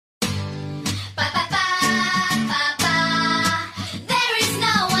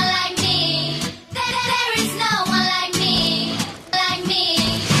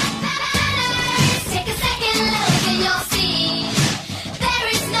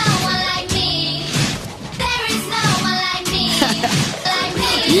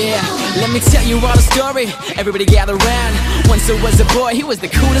Yeah, let me tell you all the story. Everybody gather round. Once there was a boy, he was the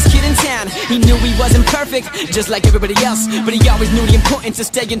coolest kid in town. He knew he wasn't perfect, just like everybody else, but he always knew the importance of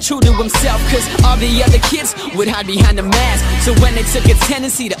staying true to himself. Cause all the other kids would hide behind a mask. So when they took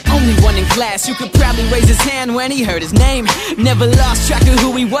attendance, he the only one in class. You could probably raise his hand when he heard his name. Never lost track of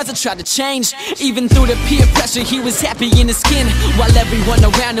who he was or tried to change. Even through the peer pressure, he was happy in his skin, while everyone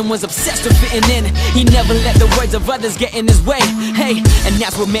around him was obsessed with fitting in. He never let the words of others get in his way. Hey, and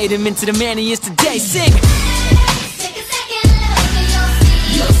that's what made him into the man he is today. Sing!